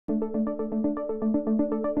Alrighty,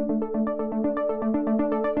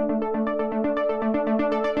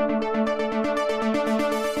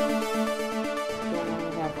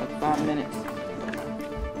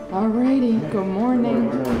 good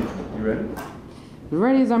morning. You ready? As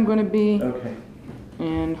ready as I'm going to be. Okay.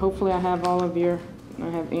 And hopefully I have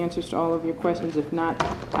answers to all of your questions. If not,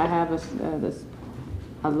 I have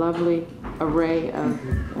a lovely array of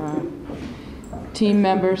team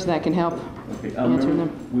members that can help answer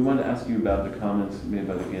them. We wanted to ask you about the comments made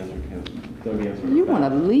by the Doug Answer. You want to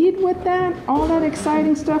lead with that? All that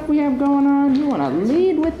exciting stuff we have going on? You want to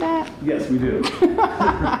lead with that? Yes, we do.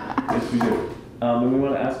 Yes, we do. And we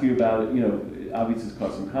want to ask you about, obviously it's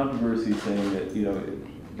caused some controversy saying that,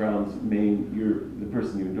 Brown's the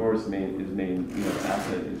person you endorse, his main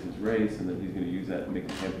asset is his race, and that he's going to use that to make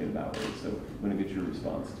a campaign about race. So I'm going to get your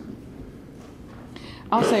response to it.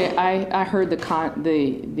 I'll say I heard the comments,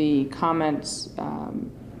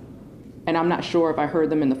 and I'm not sure if I heard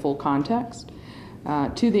them in the full context.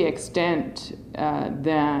 To the extent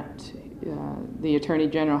that the Attorney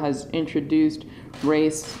General has introduced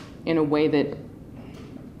race in a way that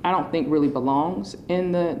I don't think really belongs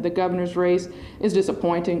in the governor's race is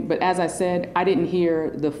disappointing. But as I said, I didn't hear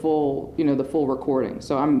the full recording.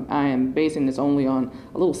 So I am basing this only on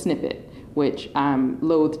a little snippet, which I'm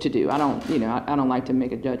loath to do. I don't like to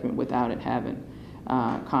make a judgment without it having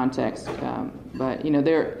context. But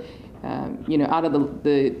out of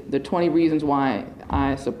the 20 reasons why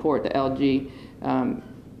I support the LG,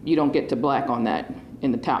 you don't get to black on that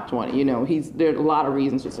in the top 20. There's a lot of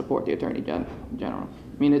reasons to support the Attorney General.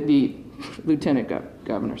 The Lieutenant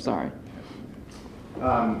Governor, sorry.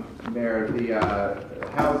 Mayor, the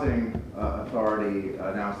Housing Authority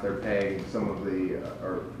announced they're paying several $1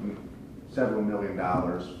 million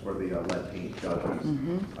for the lead paint judgments.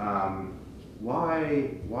 Mm-hmm.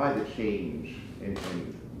 Why the change in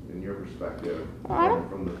your perspective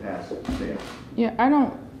from the past stance? Yeah, I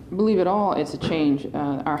don't believe at all it's a change.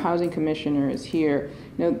 Our housing commissioner is here.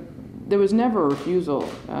 There was never a refusal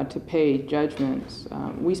to pay judgments.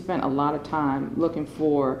 We spent a lot of time looking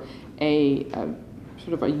for a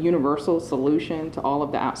sort of a universal solution to all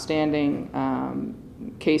of the outstanding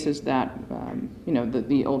cases that,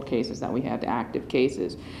 the old cases that we had, the active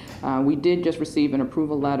cases. We did just receive an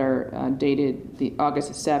approval letter dated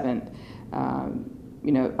August 7th,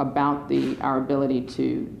 about our ability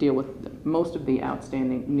to deal with most of the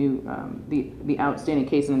outstanding the outstanding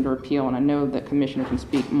cases under appeal, and I know the commissioner can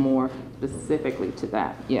speak more specifically to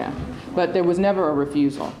that. Yeah, but there was never a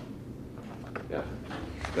refusal. Yeah.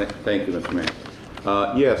 Thank you, Mr. Mayor.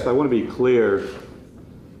 Yes, I want to be clear.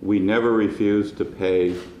 We never refused to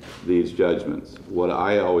pay these judgments. What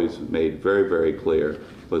I always made very, very clear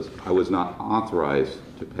was I was not authorized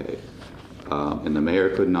to pay. And the mayor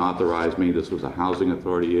couldn't authorize me. This was a housing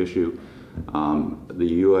authority issue. The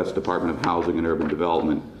U.S. Department of Housing and Urban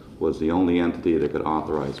Development was the only entity that could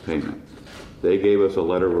authorize payment. They gave us a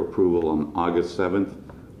letter of approval on August 7th.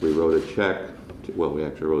 We wrote a check. We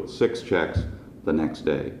actually wrote 6 checks the next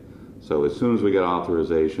day. So as soon as we got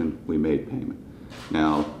authorization, we made payment.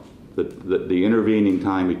 Now, the intervening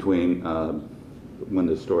time between when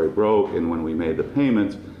the story broke and when we made the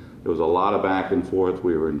payments, there was a lot of back and forth.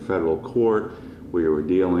 We were in federal court. We were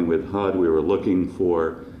dealing with HUD. We were looking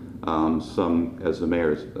for as the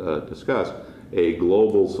mayor discussed, a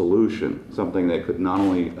global solution, something that could not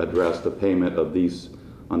only address the payment of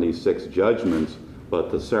on these 6 judgments,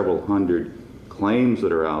 but the several hundred claims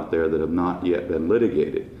that are out there that have not yet been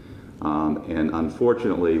litigated. And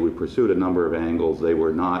unfortunately, we pursued a number of angles. They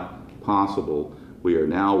were not possible. We are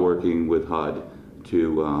now working with HUD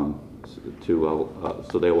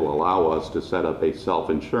so they will allow us to set up a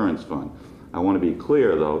self-insurance fund. I want to be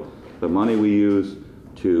clear, though, the money we use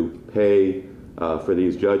to pay for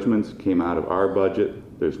these judgments came out of our budget.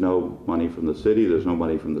 There's no money from the city, there's no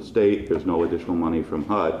money from the state, there's no additional money from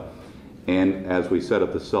HUD. And as we set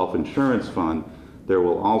up the self-insurance fund, there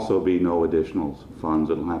will also be no additional funds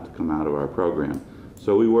that will have to come out of our program.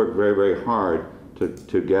 So we work very, very hard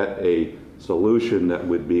to get a solution that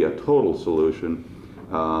would be a total solution.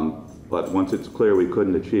 But once it's clear we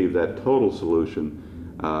couldn't achieve that total solution,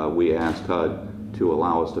 we asked HUD to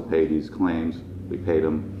allow us to pay these claims. We paid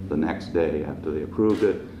them the next day after they approved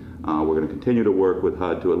it. We're going to continue to work with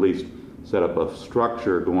HUD to at least set up a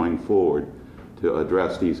structure going forward to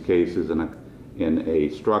address these cases in a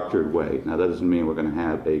structured way. Now, that doesn't mean we're going to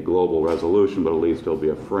have a global resolution, but at least there'll be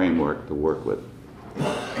a framework to work with.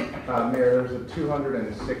 Mayor, there's a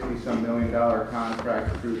 $260-some million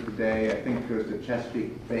contract approved today. I think it goes to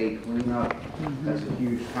Chesapeake Bay cleanup. That's a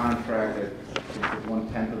huge contract. It's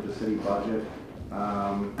 1/10 of the city budget.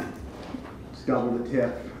 It's double the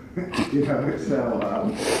TIF. So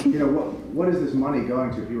what is this money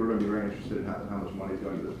going to? If you were going to be very interested in how much money is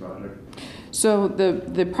going to this project. So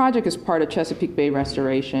the project is part of Chesapeake Bay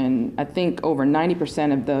Restoration. I think over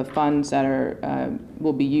 90% of the funds that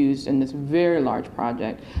will be used in this very large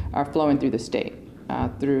project are flowing through the state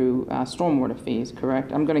through stormwater fees.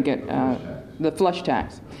 Correct? I'm going to get the flush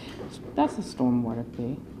tax. That's a stormwater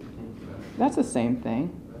fee. That's the same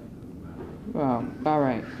thing. Oh, all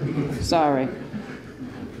right. Sorry.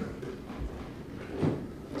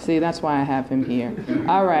 See, that's why I have him here.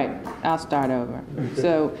 All right, I'll start over.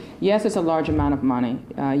 So, yes, it's a large amount of money.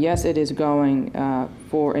 Yes, it is going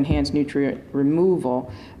for enhanced nutrient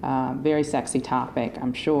removal. Very sexy topic,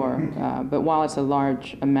 I'm sure. But while it's a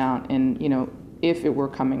large amount, and if it were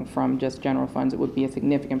coming from just general funds, it would be a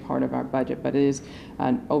significant part of our budget. But it is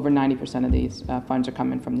over 90% of these funds are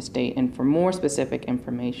coming from the state. And for more specific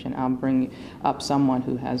information, I'll bring up someone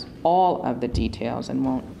who has all of the details and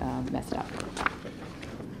won't mess it up.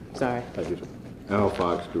 Sorry. Al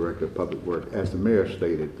Fox, Director of Public Works. As the mayor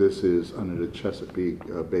stated, this is under the Chesapeake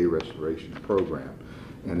Bay Restoration Program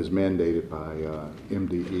and is mandated by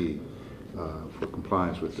MDE for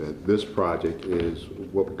compliance with that. This project is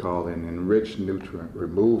what we call an enriched nutrient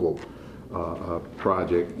removal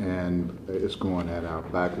project, and it's going at our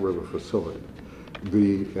Back River facility.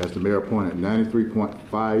 As the mayor pointed,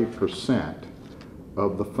 93.5%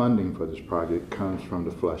 of the funding for this project comes from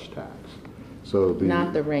the flush tax. So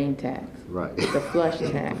not the rain tax. Right. The flush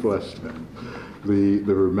tax. The flush tax. The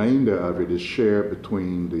remainder of it is shared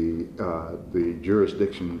between the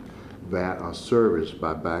jurisdiction that are serviced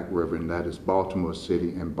by Back River, and that is Baltimore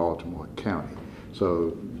City and Baltimore County.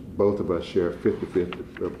 So both of us share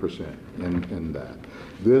 50% in that.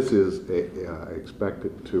 This is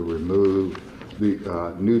expected to remove the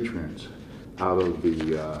nutrients out of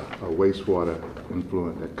the wastewater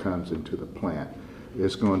effluent that comes into the plant.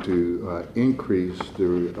 It's going to increase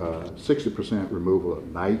the 60% removal of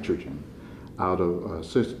nitrogen out of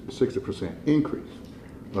 60% increase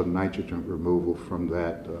of nitrogen removal from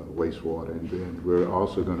that wastewater. And then we're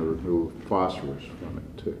also going to remove phosphorus from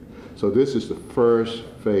it too. So this is the first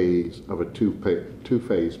phase of a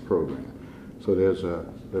two-phase program. So there's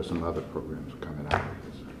some other programs coming out of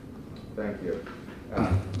this. Thank you.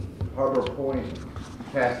 Harbor Point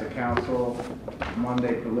passed the council.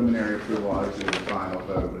 Monday preliminary approval, obviously the final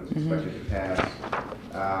vote, but it's expected to pass.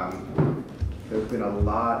 There's been a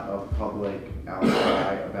lot of public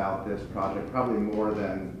outcry about this project, probably more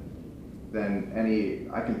than any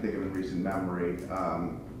I can think of in recent memory.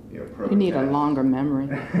 You need a longer memory.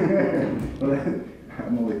 Well,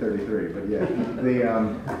 I'm only 33, but yeah.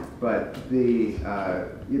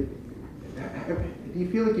 Do you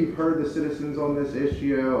feel like you've heard the citizens on this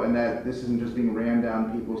issue and that this isn't just being rammed down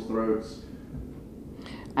people's throats?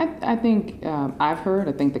 I think I've heard,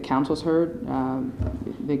 I think the council's heard.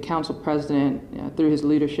 The council president, through his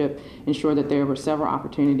leadership, ensured that there were several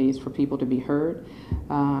opportunities for people to be heard.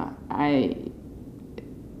 I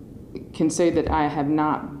can say that I have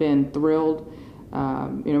not been thrilled.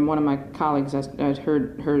 One of my colleagues, I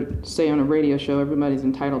heard her say on a radio show, everybody's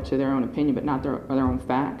entitled to their own opinion, but not their own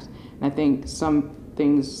facts. And I think some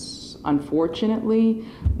things, unfortunately,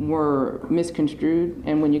 were misconstrued.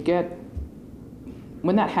 And when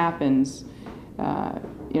that happens, I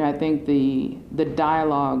think the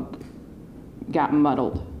dialogue got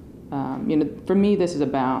muddled. For me, this is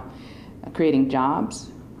about creating jobs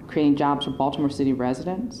for Baltimore City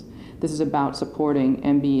residents. This is about supporting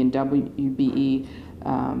MB and WBE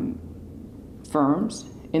firms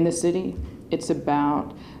in the city. It's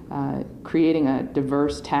about creating a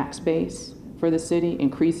diverse tax base for the city,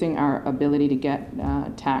 increasing our ability to get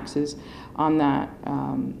taxes on that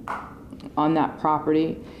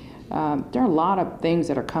property. There are a lot of things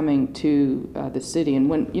that are coming to the city, and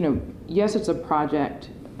when yes, it's a project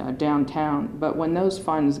downtown, but when those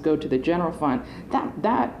funds go to the general fund,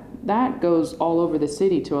 that goes all over the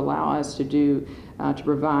city to allow us to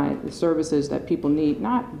provide the services that people need,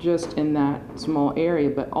 not just in that small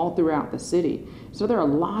area, but all throughout the city. So there are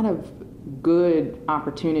a lot of good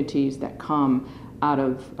opportunities that come out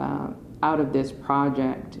of this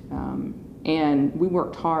project, and we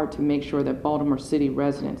worked hard to make sure that Baltimore City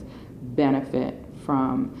residents benefit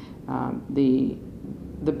from the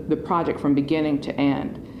project from beginning to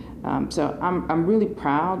end. So I'm really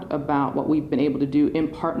proud about what we've been able to do in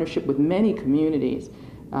partnership with many communities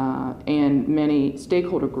and many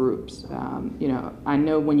stakeholder groups. I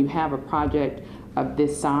know when you have a project of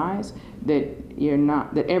this size that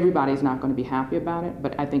everybody's not going to be happy about it,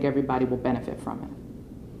 but I think everybody will benefit from it.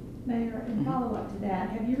 Mayor, in follow-up to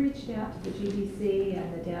that, have you reached out to the GBC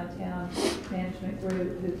and the Downtown Management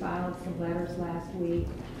Group who filed some letters last week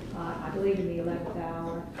I believe in the 11th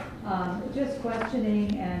hour. Just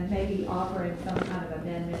questioning and maybe offering some kind of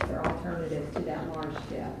amendments or alternatives to that large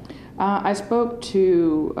step. I spoke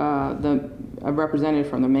to a representative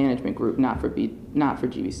from the management group, not for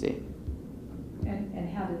GBC. And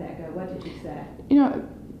how did that go? What did you say? You know,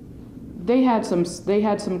 they had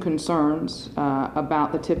some concerns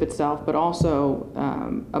about the tip itself, but also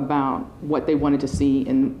about what they wanted to see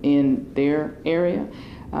in their area.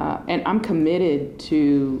 And I'm committed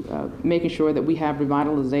to making sure that we have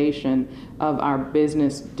revitalization of our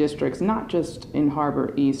business districts, not just in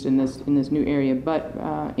Harbor East in this new area, but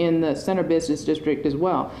in the Center Business District as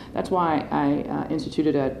well. That's why I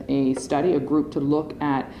instituted a study, a group to look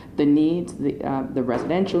at the needs, the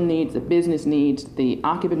residential needs, the business needs, the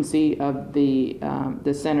occupancy of the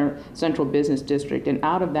Central Business District, and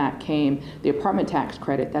out of that came the apartment tax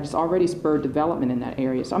credit that has already spurred development in that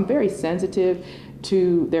area. So I'm very sensitive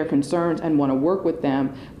to their concerns and want to work with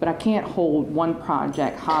them, but I can't hold one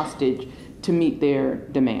project hostage to meet their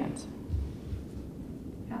demands.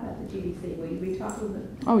 How about the GDC? Will you be talking with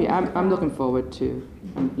them? Oh yeah, I'm looking forward to,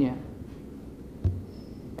 yeah.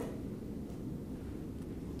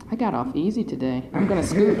 I got off easy today. I'm gonna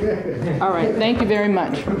scoot. All right, thank you very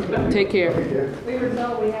much. Take care. We were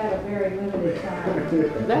told we had a very limited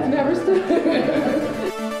time. That's never stood.